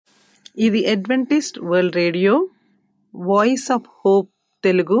ఇది Adventist World radio voice of hope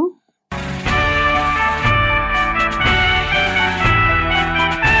Telugu.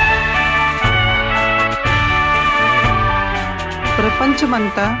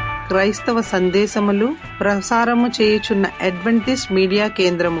 ప్రపంచమంతా క్రైస్తవ సందేశములు ప్రసారము చేయుచున్న అడ్వెంటిస్ట్ మీడియా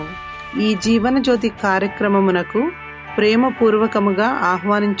కేంద్రము. ఈ జీవన జ్యోతి కార్యక్రమమునకు ప్రేమపూర్వకముగా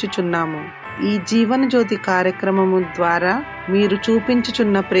ఆహ్వానించుచున్నాము. ఈ జీవన జ్యోతి కార్యక్రమము ద్వారా మీరు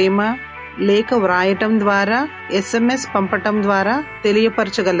చూపించుచున్న ప్రేమ లేఖ వ్రాయటం ద్వారా, SMS పంపటం ద్వారా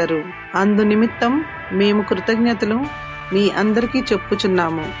తెలియపరచగలరు. అందు నిమిత్తం మేము కృతజ్ఞతలు మీ అందరికీ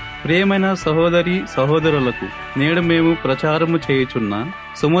చెప్పుచున్నాము. ప్రియమైన సహోదరి సహోదరులకు, నేడు మేము ప్రచారము చేయుచున్న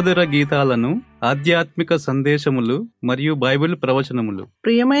సుమధుర గీతాలను, ఆధ్యాత్మిక సందేశములు మరియు బైబిల్ ప్రవచనములు.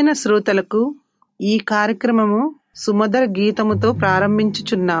 ప్రియమైన శ్రోతలకు ఈ కార్యక్రమము సుమధుర గీతముతో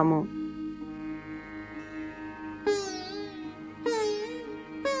ప్రారంభించుచున్నాము.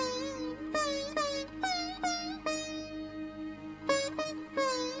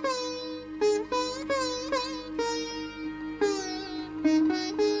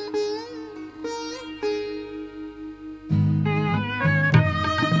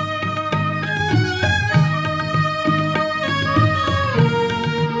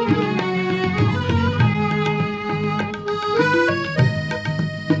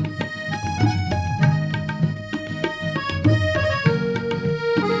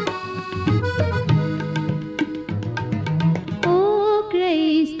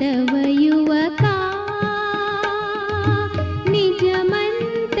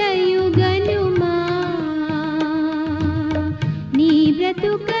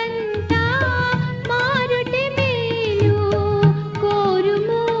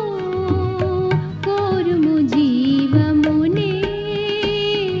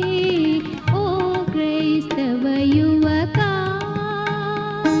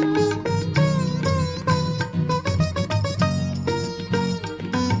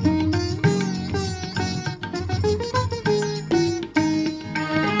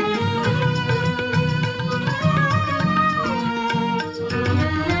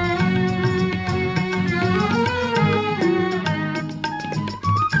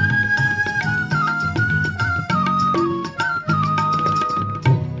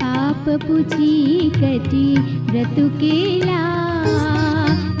 చీకటి బ్రతుకేలా,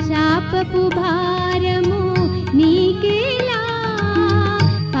 శాపపు భారము నీకేలా.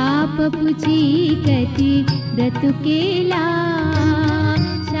 పాపపు చీకటి బ్రతుకేలా,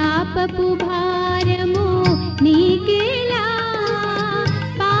 శాపపు భారము నీకేలా.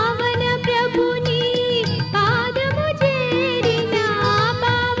 పావన ప్రభుని పాదము చేరిన,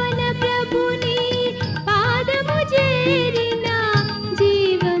 పావన ప్రభుని పాదము చేరిన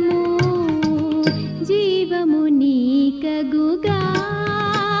జీవము నీకగుగా.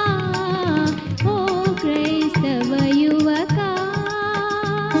 ఓ క్రైస్తవ యువకా,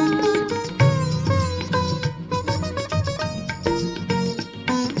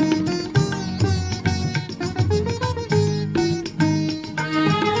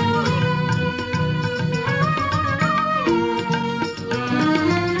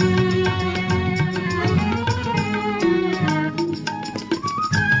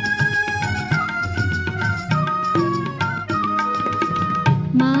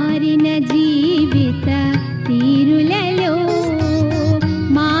 మారిన జీవిత తీరులలో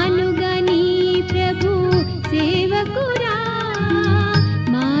మానుగా నీ ప్రభు సేవకురా.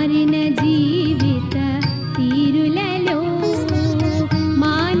 మారిన జీవిత తీరులలో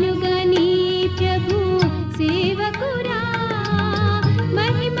మానుగా నీ ప్రభు సేవకురా.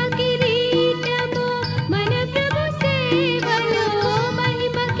 మహిమ కిరీటము మన ప్రభు సేవలో,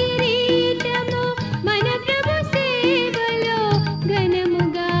 మహిమ కిరీటము మన ప్రభు సేవలో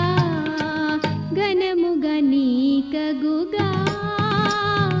ఘనముగా నీకగుగా.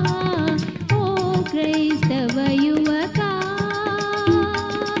 ఓ క్రైస్తవ యువకా,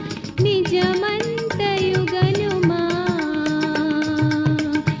 నిజమంతయు గనుమా.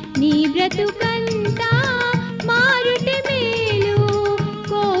 నీ బ్రతుకంతా మారుటి మేలు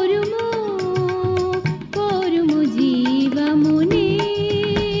కోరుము, కోరుము జీవమునే.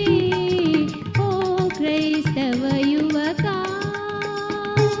 ఓ క్రైస్తవ యువకా.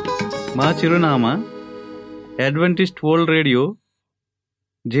 మా చిరునామా Adventist World Radio,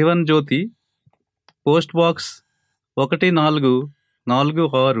 Jeevan Jyoti, post box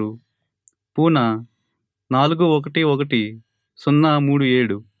 1446, Poona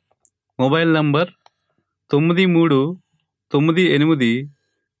 411037. Mobile number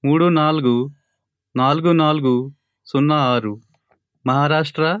 9398344406,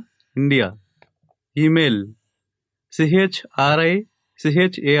 Maharashtra, India. Email CHRI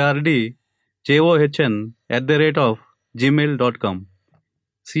CHARDJOHN@gmail.com.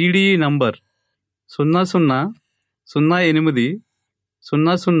 CDE number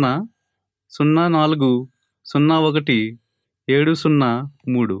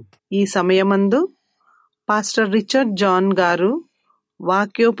 0008004001 ఈ సమయమందు పాస్టర్ రిచర్డ్ జాన్ గారు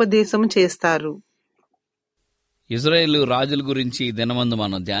వాక్యోపదేశం చేస్తారు. ఇజ్రాయేలు రాజుల గురించి దినమందు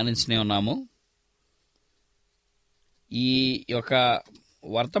మనం ధ్యానించనే ఉన్నాము. ఈ యొక్క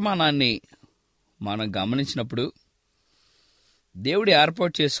వర్తమానాన్ని మనం గమనించినప్పుడు దేవుడు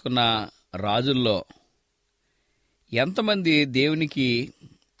ఏర్పాటు చేసుకున్న రాజుల్లో ఎంతమంది దేవునికి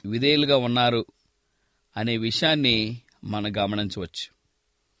విధేయులుగా ఉన్నారు అనే విషయాన్ని మనం గమనించవచ్చు.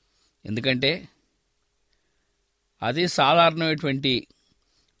 ఎందుకంటే అదే సాధారణమైనటువంటి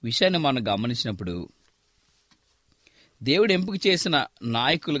విషయాన్ని మనం గమనించినప్పుడు దేవుడు ఎంపిక చేసిన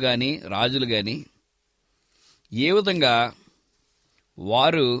నాయకులు కానీ రాజులు కానీ ఏ విధంగా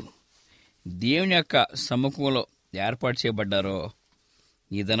వారు దేవుని యొక్క సమ్ముఖంలో ఏర్పాటు చేయబడ్డారో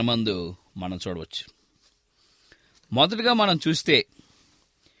ఈ దినమందు మనం చూడవచ్చు. మొదటగా మనం చూస్తే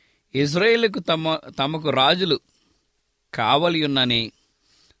ఇజ్రాయేలుకు తమకు రాజులు కావలి ఉన్నని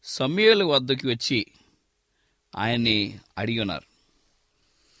సమూయేలు వద్దకు వచ్చి ఆయన్ని అడిగి ఉన్నారు.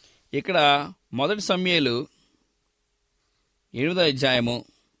 ఇక్కడ మొదటి సమూయేలు 8వ అధ్యాయము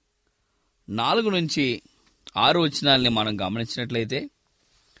 4 నుంచి 6 వచనాల్ని మనం గమనించినట్లయితే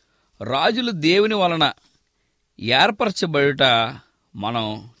రాజులు దేవుని వలన ఏర్పరచబడుట మనం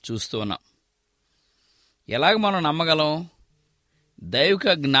చూస్తూ ఉన్నాం. ఎలాగ మనం నమ్మగలం? దైవిక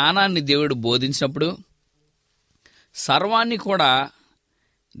జ్ఞానాన్ని దేవుడు బోధించినప్పుడు సర్వాన్ని కూడా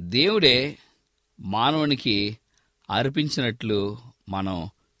దేవుడే మానవునికి అర్పించినట్లు మనం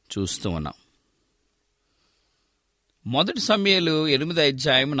చూస్తూ ఉన్నాం. మొదటి సమూయేలు 8వ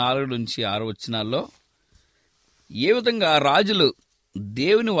అధ్యాయం 4 నుంచి 6 వచనాల్లో ఏ విధంగా రాజులు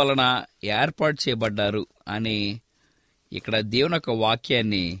దేవుని వలన ఏర్పాటు చేయబడ్డారు అని ఇక్కడ దేవుని యొక్క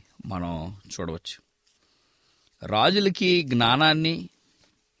వాక్యాన్ని మనం చూడవచ్చు. రాజులకి జ్ఞానాన్ని,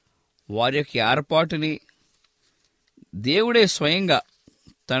 వారి యొక్క ఏర్పాటుని దేవుడే స్వయంగా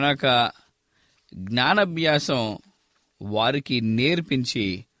తన యొక్క జ్ఞానాభ్యాసం వారికి నేర్పించి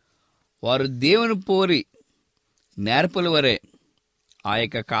వారు దేవుని పోరి నేర్పల వరే ఆ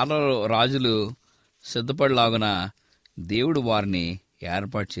యొక్క కాలంలో రాజులు సిద్ధపడలాగున దేవుడు వారిని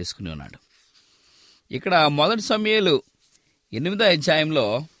ఏర్పాటు చేసుకుని ఉన్నాడు. ఇక్కడ మొదటి సమూయేలు 8వ అధ్యాయంలో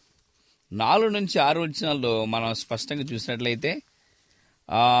 4 నుంచి 6 వచనాల్లో మనం స్పష్టంగా చూసినట్లయితే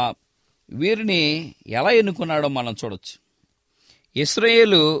వీరిని ఎలా ఎన్నుకున్నాడో మనం చూడొచ్చు.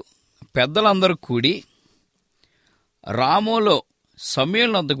 ఇశ్రాయేలు పెద్దలందరూ కూడి రామోలో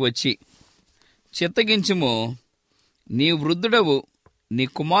సమూయేలు వద్దకు వచ్చి, చిత్తగించుము, నీ వృద్ధుడవు, నీ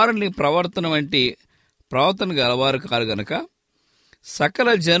కుమారుని ప్రవర్తన వంటి ప్రవర్తన గలవారు కారు గనుక సకల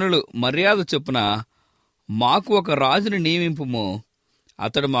జనులు మర్యాద చొప్పున మాకు ఒక రాజుని నియమింపుము,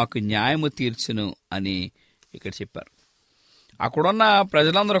 అతడు మాకు న్యాయము తీర్చును అని ఇక్కడ చెప్పారు. అక్కడున్న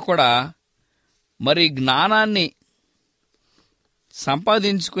ప్రజలందరూ కూడా మరి జ్ఞానాన్ని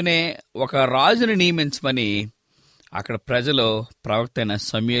సంపాదించుకునే ఒక రాజుని నియమించమని అక్కడ ప్రజలు ప్రవక్త అయిన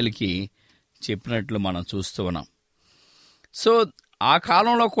సమూయేలుకి చెప్పినట్లు మనం చూస్తూ ఉన్నాం. సో ఆ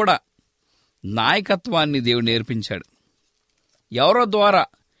కాలంలో కూడా నాయకత్వాన్ని దేవుడు నేర్పించాడు. ఎవరో ద్వారా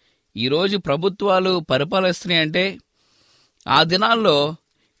ఈరోజు ప్రభుత్వాలు పరిపాలిస్తున్నాయంటే ఆ దినాల్లో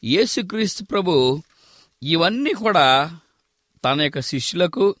యేసుక్రీస్తు ప్రభు ఇవన్నీ కూడా తన యొక్క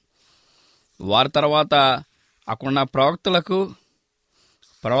శిష్యులకు, వారి తర్వాత అక్కడున్న ప్రవక్తల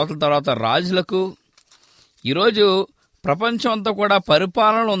తర్వాత రాజులకు, ఈరోజు ప్రపంచం అంతా కూడా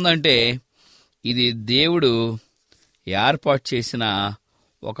పరిపాలన ఉందంటే ఇది దేవుడు ఏర్పాటు చేసిన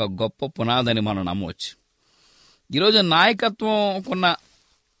ఒక గొప్ప పునాదని మనం నమ్మవచ్చు. ఈరోజు నాయకత్వం కొన్న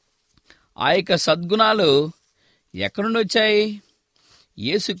ఆ యొక్క సద్గుణాలు ఎక్కడి నుండి వచ్చాయి?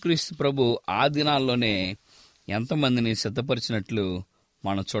 యేసుక్రీస్తు ప్రభు ఆ దినాల్లోనే ఎంతమందిని సిద్ధపరిచినట్లు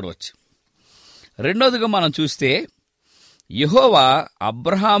మనం చూడవచ్చు. రెండోదిగా మనం చూస్తే యెహోవా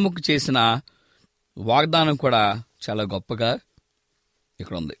అబ్రహాముకు చేసిన వాగ్దానం కూడా చాలా గొప్పగా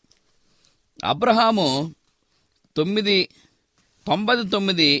ఇక్కడ ఉంది. అబ్రహాము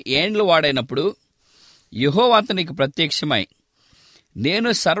 99 ఏండ్లు వాడైనప్పుడు యెహోవా అతనికి ప్రత్యక్షమై, నేను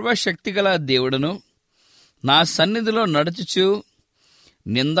సర్వశక్తిగల దేవుడను, నా సన్నిధిలో నడుచుచు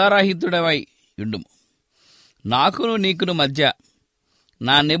నిందారహితుడవై ఉండుము, నాకును నీకును మధ్య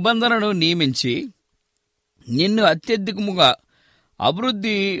నా నిబంధనను నియమించి నిన్ను అత్యధికముగా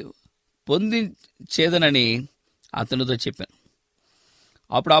అభివృద్ధి పొందించేదనని అతనితో చెప్పాను.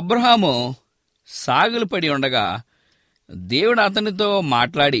 అప్పుడు అబ్రహాము సాగిలపడి ఉండగా దేవుడు అతనితో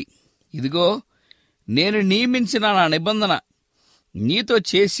మాట్లాడి, ఇదిగో నేను నియమించిన నా నిబంధన నీతో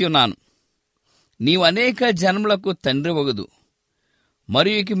చేసి ఉన్నాను. నీవు అనేక జన్మలకు తండ్రి వగదు,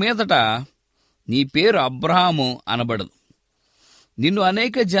 మరియు ఇక మీదట నీ పేరు అబ్రహాము అనబడదు. నిన్ను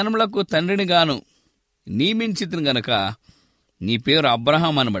అనేక జన్మలకు తండ్రినిగాను నియమించితిని గనక నీ పేరు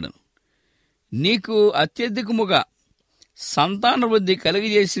అబ్రహాం అనబడను. నీకు అత్యధికముగా సంతాన వృద్ధి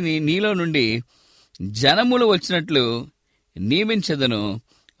కలిగజేసి నీలో నుండి జనములు వచ్చినట్లు నియమించదను,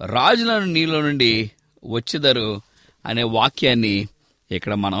 రాజులను నీలో నుండి వచ్చెదరు అనే వాక్యాన్ని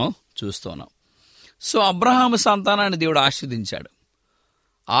ఇక్కడ మనం చూస్తున్నాం. సో అబ్రహాము సంతానాన్ని దేవుడు ఆశీర్వదించాడు.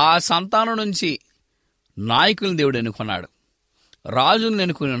 ఆ సంతానం నుంచి నాయకులను దేవుడు ఎన్నుకున్నాడు, రాజులను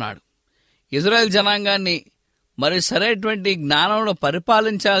ఎన్నుకుని ఉన్నాడు. ఇజ్రాయెల్ జనాంగాన్ని మరి సరైనటువంటి జ్ఞానంలో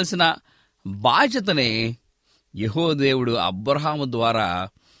పరిపాలించాల్సిన బాధ్యతని యెహోవా దేవుడు అబ్రహాము ద్వారా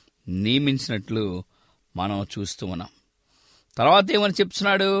నియమించినట్లు మనం చూస్తూ ఉన్నాం. తర్వాత ఏమని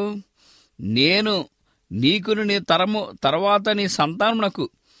చెప్తున్నాడు? నేను నీకును నీ తరము తర్వాత నీ సంతానమునకు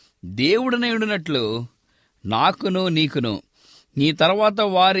దేవుడనే ఉండినట్లు నాకును నీకును నీ తర్వాత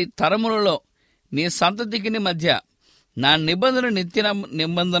వారి తరములలో నీ సంతతికి మధ్య నా నిబంధన నిత్య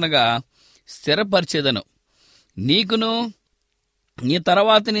నిబంధనగా స్థిరపరిచేదను. నీకును నీ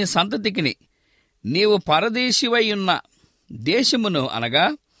తర్వాత నీ సంతతికిని నీవు పరదేశివై ఉన్న దేశమును అనగా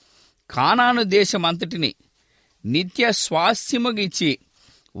కానాను దేశమంతటిని నిత్య స్వాస్థ్యముగా ఇచ్చి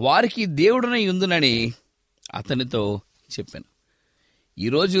వారికి దేవుడనై ఉందునని అతనితో చెప్పాను.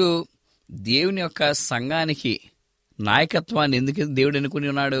 ఈరోజు దేవుని యొక్క సంఘానికి నాయకత్వాన్ని ఎందుకు దేవుడు ఎన్నుకుని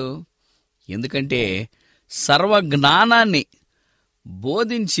ఉన్నాడు? ఎందుకంటే సర్వ జ్ఞానాన్ని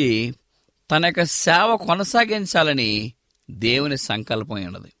బోధించి తన యొక్క సేవ కొనసాగించాలని దేవుని సంకల్పం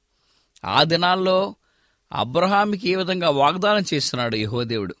ఉన్నది. ఆ దినాల్లో అబ్రహాముకి ఏ విధంగా వాగ్దానం చేస్తున్నాడు యెహోవా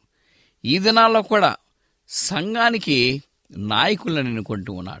దేవుడు, ఈ దినాల్లో కూడా సంఘానికి నాయకులను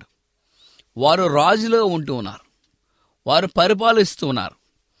ఎన్నుకుంటూ ఉన్నాడు. వారు రాజులో ఉంటూ ఉన్నారు, వారు పరిపాలిస్తూ ఉన్నారు.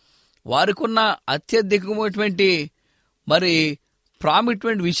 వారికున్న అత్యధికమైనటువంటి మరి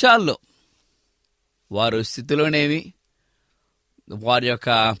ప్రాముఖ్యమైన విషయాల్లో వారు స్థితిలోనేమి, వారి యొక్క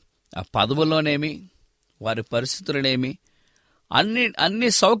పదవుల్లోనేమి, వారి పరిస్థితులనేమి అన్ని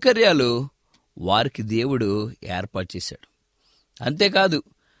సౌకర్యాలు వారికి దేవుడు ఏర్పాటు చేశాడు. అంతేకాదు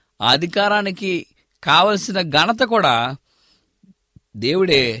ఆ అధికారానికి కావలసిన ఘనత కూడా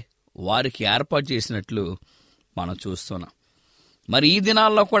దేవుడే వారికి ఏర్పాటు చేసినట్లు మనం చూస్తున్నాం. మరి ఈ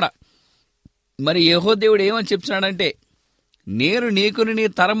దినాల్లో కూడా మరి యెహోవా దేవుడు ఏమని చెప్తున్నాడంటే, నేను నీకుని నీ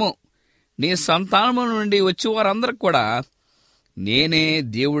తరము నీ సంతానము నుండి వచ్చే వారందరికి కూడా నేనే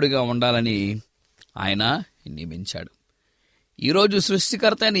దేవుడిగా ఉండాలని ఆయన నియమించాడు. ఈరోజు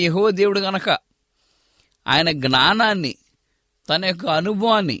సృష్టికర్త అయిన యెహోవా దేవుడు గనక ఆయన జ్ఞానాన్ని తన యొక్క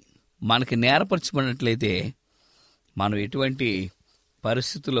అనుభవాన్ని మనకి నేర్పరచుకున్నట్లయితే మనం ఎటువంటి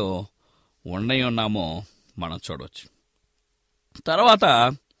పరిస్థితిలో ఉన్నామో మనం చూడవచ్చు. తర్వాత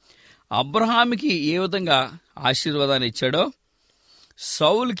అబ్రహాముకి ఏ విధంగా ఆశీర్వాదాన్ని ఇచ్చాడో,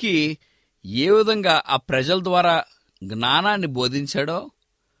 సౌలుకి ఏ విధంగా ఆ ప్రజల ద్వారా జ్ఞానాన్ని బోధించాడో,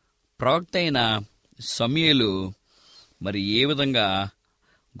 ప్రవక్త అయిన సమూయేలు మరి ఏ విధంగా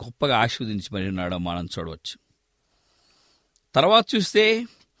గొప్పగా ఆశీర్వదించబడి ఉన్నాడో మనం చూడవచ్చు. తర్వాత చూస్తే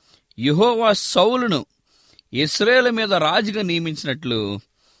యెహోవా సౌలును ఇశ్రాయేలు మీద రాజుగా నియమించినట్లు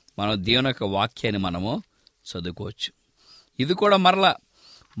మనం దేవుని యొక్క వాక్యాన్ని మనము చదువుకోవచ్చు. ఇది కూడా మరలా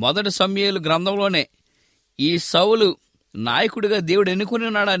మొదటి సమూయేలు గ్రంథంలోనే ఈ సౌలు నాయకుడిగా దేవుడు ఎన్నుకుని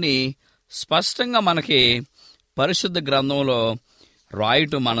ఉన్నాడని స్పష్టంగా మనకి పరిశుద్ధ గ్రంథంలో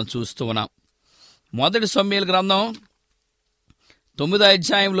రాయటం మనం చూస్తూ ఉన్నాం. మొదటి సమూయేలు గ్రంథం 9వ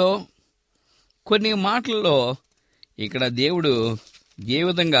అధ్యాయంలో కొన్ని మాటల్లో ఇక్కడ దేవుడు ఏ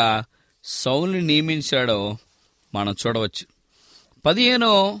విధంగా సౌలుని నియమించాడో మనం చూడవచ్చు.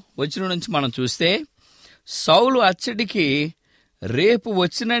 15వ వచనం నుంచి మనం చూస్తే, సౌలు అచ్చటికి రేపు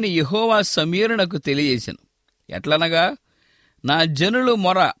వచ్చినని యెహోవా సమూయేలునకు తెలియజేశాను. ఎట్లనగా, నా జనులు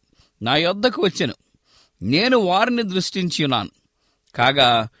మొర నా యొద్దకు వచ్చెను, నేను వారిని దృష్టించి ఉన్నాను. కాగా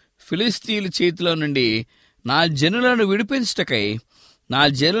ఫిలిస్తీయుల చేతిలో నుండి నా జనులను విడిపించుటకై నా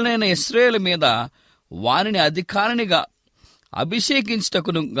జనులైన ఇశ్రాయేలు మీద వారిని అధికారినిగా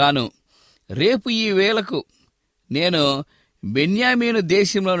అభిషేకించుటకును గాను రేపు ఈ వేళకు నేను బెన్యామీను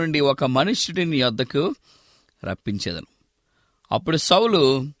దేశంలో నుండి ఒక మనుష్యుడిని యొద్దకు రప్పించెదను. అప్పుడు సౌలు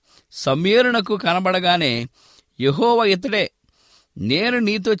సమూయేలునకు కనబడగానే, యెహోవా ఇతడే, నేను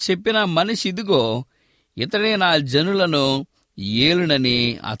నీతో చెప్పిన మనిషి ఇదిగో, ఇతడే నా జనులను ఏలునని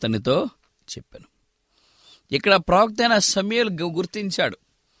అతనితో చెప్పాను. ఇక్కడ ప్రవక్త అయిన సమూయేలు గుర్తించాడు,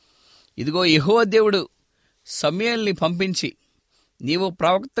 ఇదిగో యెహోవా దేవుడు సమూయేలుని పంపించి, నీవు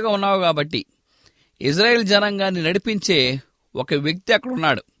ప్రవక్తగా ఉన్నావు కాబట్టి ఇజ్రాయేల్ జనాంగాన్ని నడిపించే ఒక వ్యక్తి అక్కడ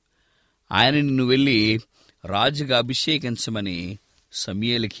ఉన్నాడు, ఆయన నిన్ను వెళ్ళి రాజుగా అభిషేకించమని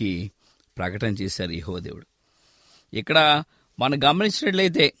సమూయేలుకి ప్రకటన చేశారు యెహోవా దేవుడు. ఇక్కడ మనం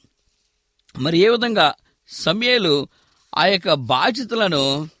గమనించినట్లయితే మరి ఏ విధంగా సమూయేలు ఆ యొక్క బాధ్యతలను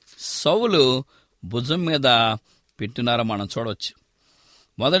సౌలు భుజం మీద పెట్టినారో మనం చూడవచ్చు.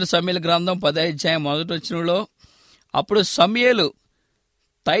 మొదటి సమూయేలు గ్రంథం 10వ అధ్యాయం 1వ వచనంలో, అప్పుడు సమూయేలు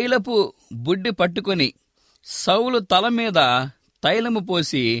తైలపు బుడ్డి పట్టుకొని సౌలు తల మీద తైలము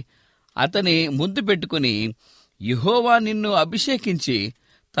పోసి అతని ముద్దు పెట్టుకుని, యెహోవా నిన్ను అభిషేకించి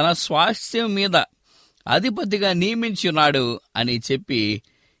తన స్వాస్థ్యం మీద అధిపతిగా నియమించున్నాడు అని చెప్పి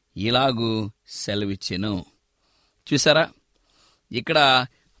ఇలాగూ సెలవిచ్చెను. చూసారా, ఇక్కడ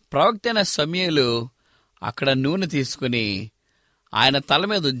ప్రవక్త అయిన సమూయేలు అక్కడ నూనె తీసుకుని ఆయన తల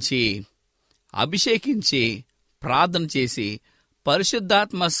మీద ఉంచి అభిషేకించి ప్రార్థన చేసి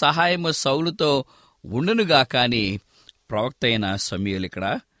పరిశుద్ధాత్మ సహాయము సౌలుతో ఉండునుగా కానీ ప్రవక్త అయిన సమూయేలు ఇక్కడ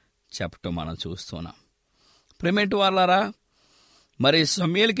చెప్పటం మనం చూస్తున్నాం. ప్రియమైన వారలారా, మరి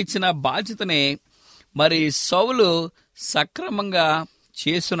సమూయేలుకి ఇచ్చిన బాధ్యతనే మరి సౌలు సక్రమంగా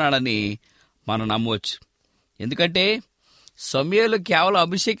చేస్తున్నాడని మనం నమ్మవచ్చు. ఎందుకంటే సమూయేలు కేవలం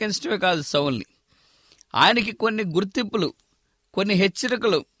అభిషేకించడమే కాదు, సౌల్ని ఆయనకి కొన్ని గుర్తింపులు, కొన్ని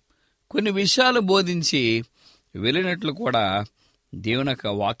హెచ్చరికలు, కొన్ని విషయాలు బోధించి వెళ్ళినట్లు కూడా దేవుని యొక్క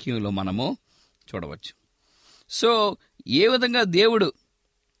వాక్యంలో మనము చూడవచ్చు. సో ఏ విధంగా దేవుడు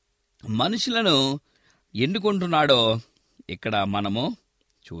మనుషులను ఎన్నుకుంటున్నాడో ఇక్కడ మనము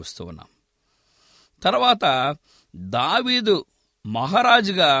చూస్తూ ఉన్నాం. తర్వాత దావీదు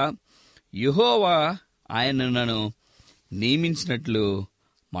మహారాజుగా యెహోవా ఆయనను నియమించినట్లు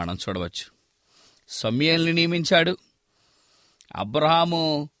మనం చూడవచ్చు. సమూయేలుని నియమించాడు. అబ్రహాము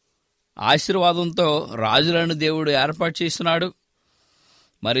ఆశీర్వాదంతో రాజులను దేవుడు ఏర్పాటు చేస్తున్నాడు.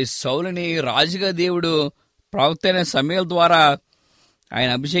 మరి సౌలుని రాజుగా దేవుడు ప్రవక్త అయిన సమూయేలు ద్వారా ఆయన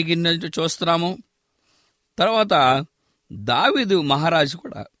అభిషేకించినట్టు చూస్తున్నాము. తర్వాత దావీదు మహారాజు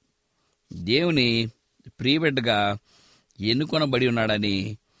కూడా దేవుని ప్రియబిడ్డగా ఎన్నుకొనబడి ఉన్నాడని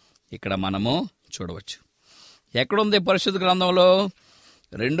ఇక్కడ మనము చూడవచ్చు. ఎక్కడుంది పరిశుద్ధ గ్రంథంలో?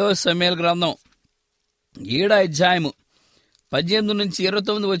 2వ సమూయేలు గ్రంథం 7వ అధ్యాయము 18 నుంచి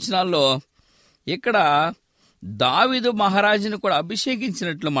 29 వచనాల్లో ఇక్కడ దావీదు మహారాజును కూడా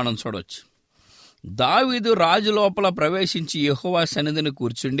అభిషేకించినట్లు మనం చూడవచ్చు. దావీదు రాజు లోపల ప్రవేశించి యెహోవా సన్నిధిని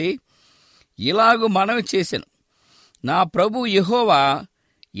కూర్చుండి ఇలాగు మనవి చేశాను, నా ప్రభు యెహోవా,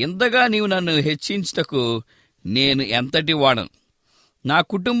 ఇంతగా నీవు నన్ను హెచ్చించుటకు నేను ఎంతటి వాడను? నా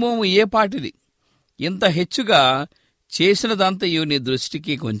కుటుంబం ఏ పాటిది? ఇంత హెచ్చుగా చేసినదంతయు నీ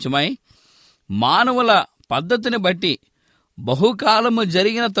దృష్టికి కొంచెమై, మానవుల పద్ధతిని బట్టి బహుకాలము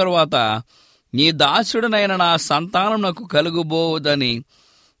జరిగిన తరువాత నీ దాసుడనైన నా సంతానం నాకు కలుగుబోదని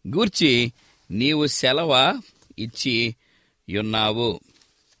గూర్చి నీవు సెలవ ఇచ్చి ఉన్నావు.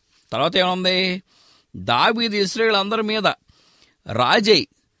 తర్వాత ఏముంది? దావీదు ఇశ్రాయేలు అందరి మీద రాజై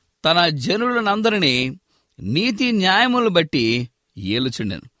తన జనులనందరినీ నీతి న్యాయములు బట్టి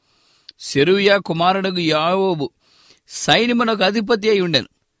ఏలుచుండెను. సెరూయా కుమారుడుగు యాయోబు సైన్యమునకు అధిపతి అయి ఉండెను.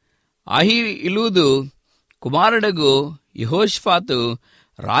 అహీలూదు కుమారుడుగు యెహోషాఫాతు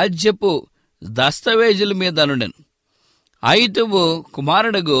రాజ్యపు దస్తవేజుల మీద నుండెను. అహితుబు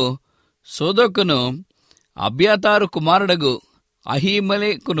కుమారుడుగు సోదోకును, అబ్యాతారు కుమారుడుగు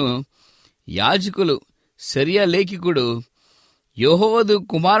అహీమలేకును, యాజకులు సెరియా లేఖికుడు యెహోవదు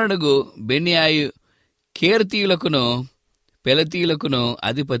కుమారుడుగు బెన్యాయు కేర్తీయులకును పెలతీయులకును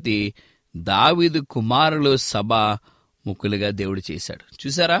అధిపతి దావీదు కుమారులు సభా ముక్కులుగా దేవుడు చేశాడు.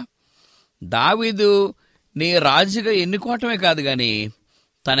 చూసారా, దావీదు నీ రాజుగా ఎన్నుకోవటమే కాదు గాని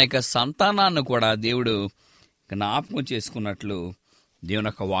తన యొక్క సంతానాన్ని కూడా దేవుడు జ్ఞాపకం చేసుకున్నట్లు దేవుని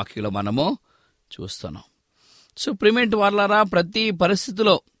యొక్క వాక్యంలో మనము చూస్తున్నాం. సో ప్రియమైన వారలారా, ప్రతి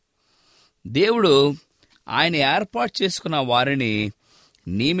పరిస్థితిలో దేవుడు ఆయన ఏర్పాటు చేసుకున్న వారిని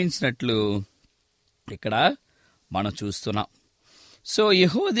నియమించినట్లు ఇక్కడ మనం చూస్తున్నాం. సో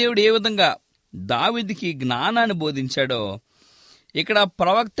యెహోవా దేవుడు ఏ విధంగా దావీదుకి జ్ఞానాన్ని బోధించాడో ఇక్కడ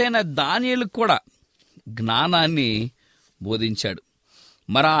ప్రవక్త అయిన దానియేలుకు కూడా జ్ఞానాన్ని బోధించాడు.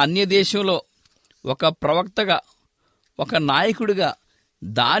 మరి ఆ అన్య దేశంలో ఒక ప్రవక్తగా, ఒక నాయకుడిగా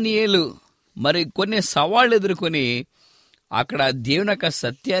దానియేలు మరి కొన్ని సవాళ్లు ఎదుర్కొని అక్కడ దేవుని యొక్క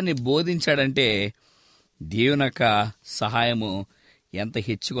సత్యాన్ని బోధించాడంటే దేవుని యొక్క సహాయము ఎంత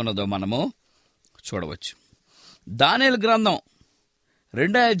హెచ్చుకున్నదో మనము చూడవచ్చు. దానియేలు గ్రంథం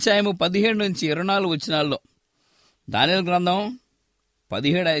 2వ అధ్యాయము 17 నుంచి 24 వచనాల్లో, దానియేలు గ్రంథం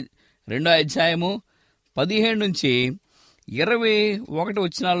 2వ అధ్యాయము 17 నుంచి 21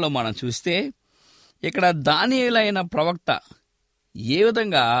 వచనాల్లో మనం చూస్తే ఇక్కడ దానియేలు అయిన ప్రవక్త ఏ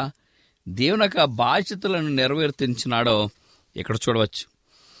విధంగా దేవుని యొక్క బాధ్యతలను నెరవేర్తించినాడో ఇక్కడ చూడవచ్చు.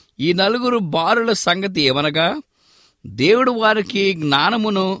 ఈ నలుగురు బాలుల సంగతి ఏమనగా, దేవుడు వారికి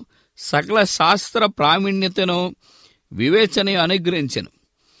జ్ఞానమును, సకల శాస్త్ర ప్రావీణ్యతను, వివేచన అనుగ్రహించెను.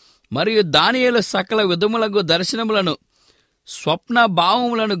 మరియు దానియేలు సకల విధములకు దర్శనములను, స్వప్న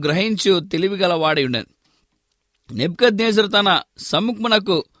భావములను గ్రహించు తెలివిగలవాడై ఉండెను. నెబుకద్నెజరు తన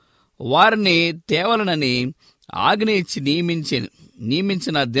సముఖమునకు వారిని తేవలనని ఆజ్ఞ ఇచ్చి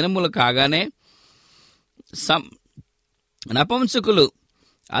నియమించిన దినములు కాగానే నపుంసకులు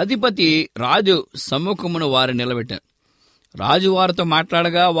అధిపతి రాజు సముఖమును వారు నిలబెట్టారు. రాజు వారితో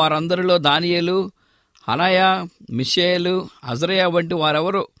మాట్లాడగా వారందరిలో దానియేలు, హనయా, మిషేలు, అజరయా వంటి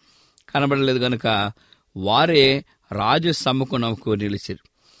వారెవరూ కనబడలేదు గనుక వారే రాజు సముఖమునకు నిలిచారు.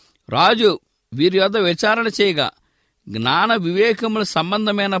 రాజు వీరి వద్ద విచారణ చేయగా జ్ఞాన వివేకముల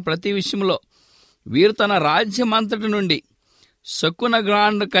సంబంధమైన ప్రతి విషయంలో వీరు తన రాజ్యమంతటి నుండి శకున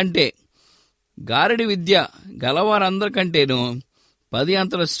గ్రాండ్ కంటే, గారడి విద్య గలవారందరికంటేను 10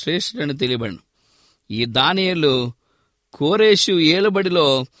 అంతల శ్రేష్ఠుడని తెలియబడను. ఈ దానియేలు కోరేషు ఏలుబడిలో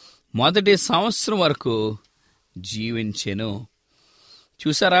మొదటి సంవత్సరం వరకు జీవించెను.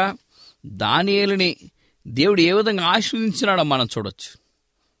 చూసారా, దానియేలుని దేవుడు ఏ విధంగా ఆశీర్వదించినాడో మనం చూడొచ్చు.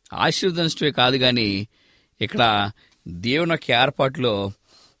 ఆశీర్వదించడమే కాదు కానీ ఇక్కడ దేవుని యొక్క ఏర్పాటులో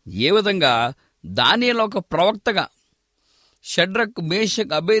ఏ విధంగా దానియేలు ఒక ప్రవక్తగా, షడ్రక్,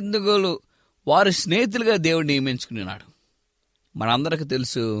 మేషక్, అబేద్నెగోలు వారి స్నేహితులుగా దేవుడు నియమించుకున్నాడు. మనందరికీ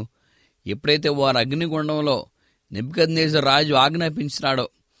తెలుసు, ఎప్పుడైతే వారు అగ్నిగుండంలో నెబుకద్నెజరు రాజు ఆజ్ఞాపించినాడో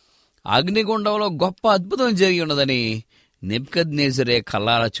అగ్నిగుండంలో గొప్ప అద్భుతం జరిగి ఉన్నదని నెబుకద్నెజరే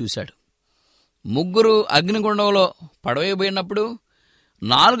కల్లారా చూశాడు. 3 అగ్నిగుండంలో పడవేయబడినప్పుడు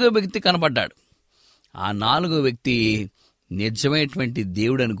 4వ వ్యక్తి కనబడ్డాడు. ఆ 4వ వ్యక్తి నిజమైనటువంటి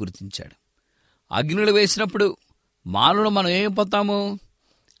దేవుడని గుర్తించాడు. అగ్నిలో వేసినప్పుడు మానవులు మనం ఏమైపోతాము?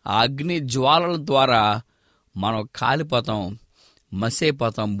 ఆ అగ్ని జ్వాలల ద్వారా మనం కాలిపోతాం,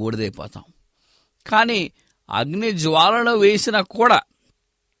 మసైపోతాం, బూడిదైపోతాం. కానీ అగ్ని జ్వాలలో వేసినా కూడా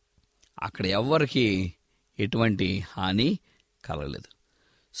అక్కడ ఎవ్వరికి ఎటువంటి హాని కలగలేదు.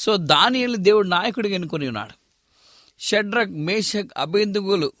 సో దానియేలు దేవుడు నాయకుడిగా ఎన్నుకొని ఉన్నాడు. షడ్రక్, మేషక్,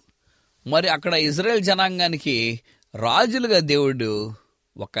 అబేద్నెగోలు మరి అక్కడ ఇజ్రాయెల్ జనాంగానికి రాజులుగా దేవుడు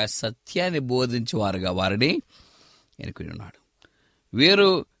ఒక సత్యాన్ని బోధించేవారుగా వారిని ఎన్నుకొని ఉన్నాడు. వీరు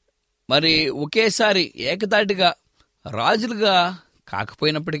మరి ఒకేసారి ఏకతాటిగా రాజులుగా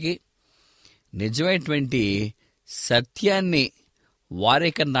కాకపోయినప్పటికీ నిజమైనటువంటి సత్యాన్ని వారి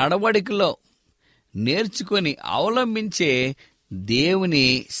యొక్క నడవడికలో నేర్చుకొని అవలంబించే దేవుని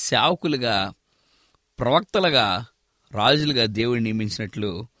సేవకులుగా, ప్రవక్తలుగా, రాజులుగా దేవుడిని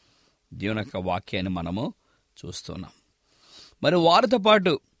నియమించినట్లు దేవుని యొక్క వాక్యాన్ని మనము చూస్తున్నాం. మరి వారితో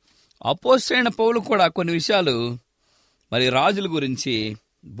పాటు అపోస్తలుడైన పౌలు కూడా కొన్ని విషయాలు మరి రాజుల గురించి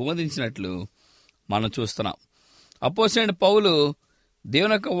బోధించినట్లు మనం చూస్తున్నాం. అపోస్తలుడైన పౌలు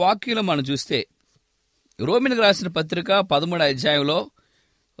దేవుని యొక్క వాక్యంలో మనం చూస్తే రోమీయులకు రాసిన పత్రిక 13వ అధ్యాయంలో,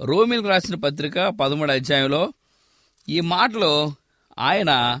 రోమీయులకు రాసిన పత్రిక 13వ అధ్యాయంలో ఈ మాటలో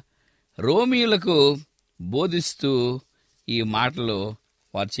ఆయన రోమీయులకు బోధిస్తూ ఈ మాటలు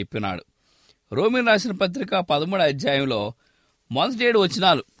వారు చెప్పినాడు. రోమీయులకు రాసిన పత్రిక 13వ అధ్యాయంలో మొదటి 7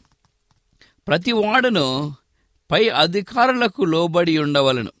 వచనాలు, ప్రతి వాడును పై అధికారులకు లోబడి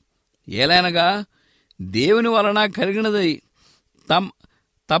ఉండవలను, ఏలైనగా దేవుని వలన కలిగినది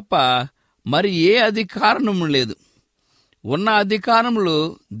తప్ప మరి ఏ అధికారము లేదు. ఉన్న అధికారములు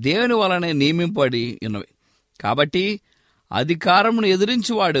దేవుని వలనే నియమింపబడి ఉన్నవి. కాబట్టి అధికారమును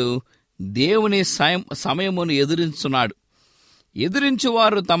ఎదిరించువాడు దేవుని సమయమును ఎదిరించున్నాడు.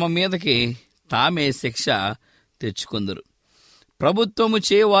 ఎదిరించువారు తమ మీదకి తామే శిక్ష తెచ్చుకుందరు. ప్రభుత్వము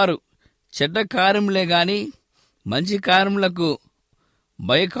చేయవారు చెడ్డ కార్యములే గాని మంచి కార్యములకు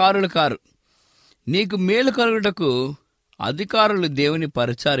భయకారులు కారు. నీకు మేలు కలుగుటకు అధికారులు దేవుని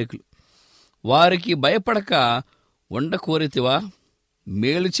పరిచారకులు. వారికి భయపడక ఉండకోరితివా?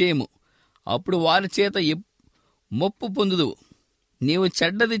 మేలు చేయము, అప్పుడు వారి చేత మొప్పు పొందుదువు. నీవు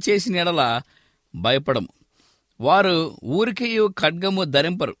చెడ్డది చేసిన ఎడల భయపడము. వారు ఊరికేయు ఖడ్గము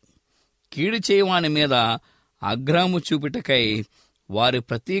ధరింపరు. కీడు చేయవాని మీద అగ్రహము చూపిటకై వారి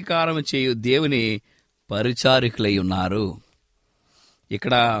ప్రతీకారము చేయు దేవుని పరిచారకులై ఉన్నారు.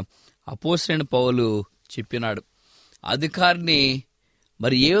 ఇక్కడ అపోస్తలుడైన పౌలు చెప్పినాడు, అధికారిని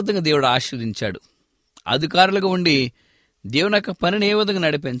మరి ఏ విధంగా దేవుడు ఆశీర్వదించాడు, అధికారులుగా ఉండి దేవుని యొక్క పనిని ఏ విధంగా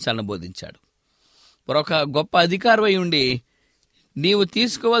నడిపించాలని బోధించాడు. మరొక గొప్ప అధికారి ఉండి నీవు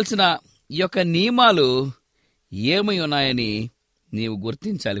తీసుకోవాల్సిన ఈ యొక్క నియమాలు ఏమై ఉన్నాయని నీవు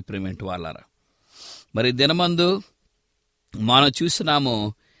గుర్తించాలి. ప్రేమేంటి వాళ్ళారా, మరి దినమందు మనం చూసినాము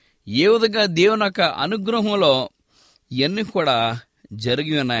ఏ విధంగా దేవుని యొక్క అనుగ్రహంలో ఇవన్నీ కూడా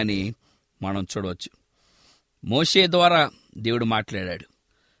జరిగి ఉన్నాయని మనం చూడవచ్చు. మోషే ద్వారా దేవుడు మాట్లాడాడు,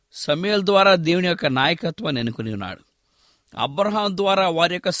 సమూయేలు ద్వారా దేవుని యొక్క నాయకత్వాన్ని ఎన్నుకుని ఉన్నాడు. అబ్రహాం ద్వారా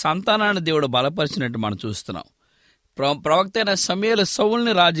వారి యొక్క సంతానాన్ని దేవుడు బలపరిచినట్టు మనం చూస్తున్నాం. ప్రవక్త అయిన సమూయేలు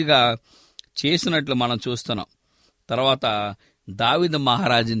సౌలుని రాజుగా చేసినట్లు మనం చూస్తున్నాం. తర్వాత దావీదు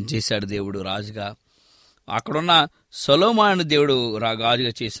మహారాజుని చేశాడు దేవుడు రాజుగా. అక్కడున్న సొలొమోనుని దేవుడు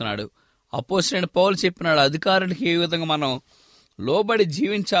రాజుగా చేస్తున్నాడు. అపోస్తలుడైన పౌలు చెప్పినాడు, అధికారులకి ఏ విధంగా మనం లోబడి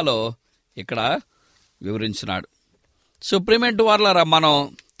జీవించాలో ఇక్కడ వివరించినాడు. సుప్రీమెంట్ వార్లారా,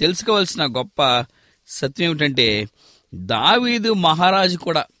 మనం తెలుసుకోవాల్సిన గొప్ప సత్యం ఏమిటంటే, దావీదు మహారాజు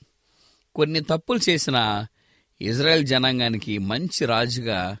కూడా కొన్ని తప్పులు చేసిన ఇజ్రాయెల్ జనాంగానికి మంచి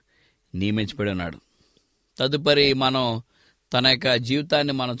రాజుగా నియమించబడి ఉన్నాడు. తదుపరి మనం తన యొక్క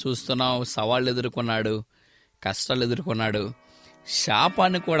జీవితాన్ని మనం చూస్తున్నాం. సవాళ్ళు ఎదుర్కొన్నాడు, కష్టాలు ఎదుర్కొన్నాడు,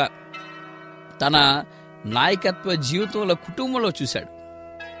 శాపాన్ని కూడా తన నాయకత్వ జీవితంలో కుటుంబంలో చూశాడు.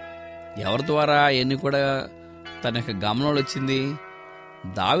 ఎవరి ద్వారా ఎన్ని కూడా తన యొక్క గమనంలో వచ్చింది?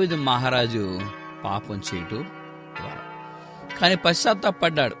 దావీదు మహారాజు పాపం చేయటం ద్వారా. కానీ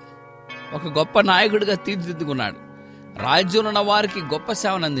పశ్చాత్తాపడ్డాడు, ఒక గొప్ప నాయకుడిగా తీర్చిదిద్దుకున్నాడు, రాజ్యంలో ఉన్న వారికి గొప్ప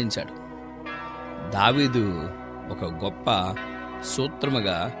సేవను అందించాడు. దావీదు ఒక గొప్ప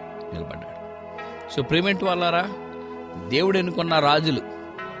సూత్రముగా నిలబడ్డాడు. సో ప్రియమైన వాళ్ళారా, దేవుడు ఎన్నుకున్న రాజులు,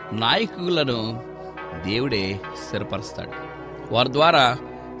 నాయకులను దేవుడే స్థిరపరుస్తాడు. వారి ద్వారా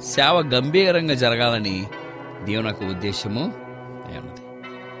సేవ గంభీరంగా జరగాలని దేవుని యొక్క ఉద్దేశము ఉన్నది.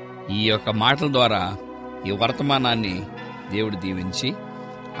 ఈ యొక్క మాటల ద్వారా ఈ వర్తమానాన్ని దేవుడు దీవించి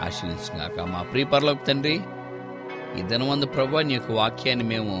ఆశీర్వదించుగాక. మా ప్రియ పరలోక తండ్రి, ఈ దినమందు ప్రభువా నీ యొక్క వాక్యాన్ని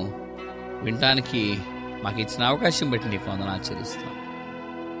మేము వినటానికి మాకు ఇచ్చిన అవకాశం బట్టి నీకు వందనాలు చెల్లిస్తాం.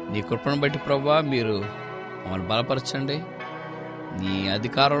 నీ కృపను బట్టి ప్రభువా మీరు మమ్మల్ని బలపరచండి. నీ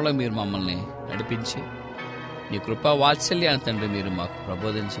అధికారంలో మీరు మమ్మల్ని నడిపించి నీ కృపా వాత్సల్యాన్ని తండ్రి మీరు మాకు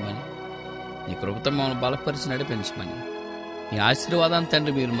ప్రబోధించమని, నీ కృపతో మమ్మల్ని బలపరిచి నడిపించమని, నీ ఆశీర్వాదాన్ని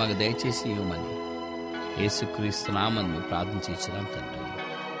తండ్రి మీరు మాకు దయచేసి ఇవ్వమని యేసుక్రీస్తు నామమున ప్రార్థించి ఇచ్చినాం తండ్రి.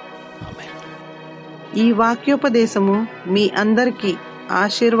 ఆమేన్. ఈ వాక్యోపదేశము మీ అందరికీ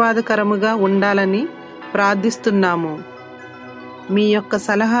ఆశీర్వాదకరముగా ఉండాలని ప్రార్థిస్తున్నాము. మీ యొక్క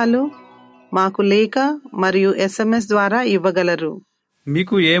సలహాలు మాకు లేఖ మరియు SMS ద్వారా ఇవ్వగలరు.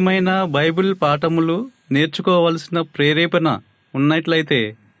 మీకు ఏమైనా బైబిల్ పాఠములు నేర్చుకోవలసిన ప్రేరేపణ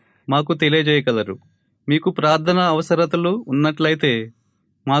ఉన్నట్లయితే మాకు తెలియజేయగలరు. మీకు ప్రార్థన అవసరతలు ఉన్నట్లయితే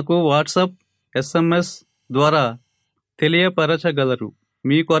మాకు వాట్సాప్, SMS ద్వారా తెలియపరచగలరు.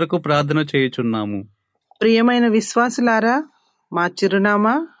 మీ కొరకు ప్రార్థన చేయుచున్నాము. ప్రియమైన విశ్వాసులారా, మా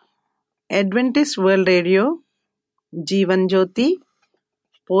చిరునామా Adventist World Radio, Jeevan Jyoti,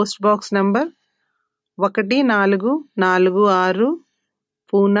 post box number 1446,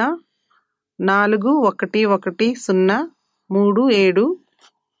 Poona 411037,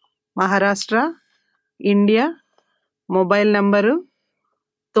 Maharashtra, India. Mobile number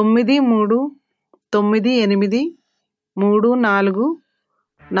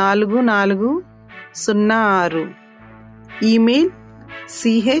 9339344406. Email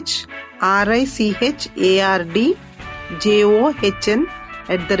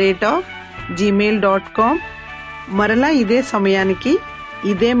CHRICHARDJOHN@gmail.com. మరలా ఇదే సమయానికి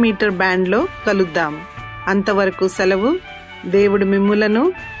ఇదే మీటర్ బ్యాండ్లో కలుద్దాం. అంతవరకు సెలవు. దేవుడు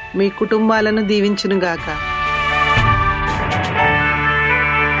మిమ్ములను మీ కుటుంబాలను దీవించునుగాక.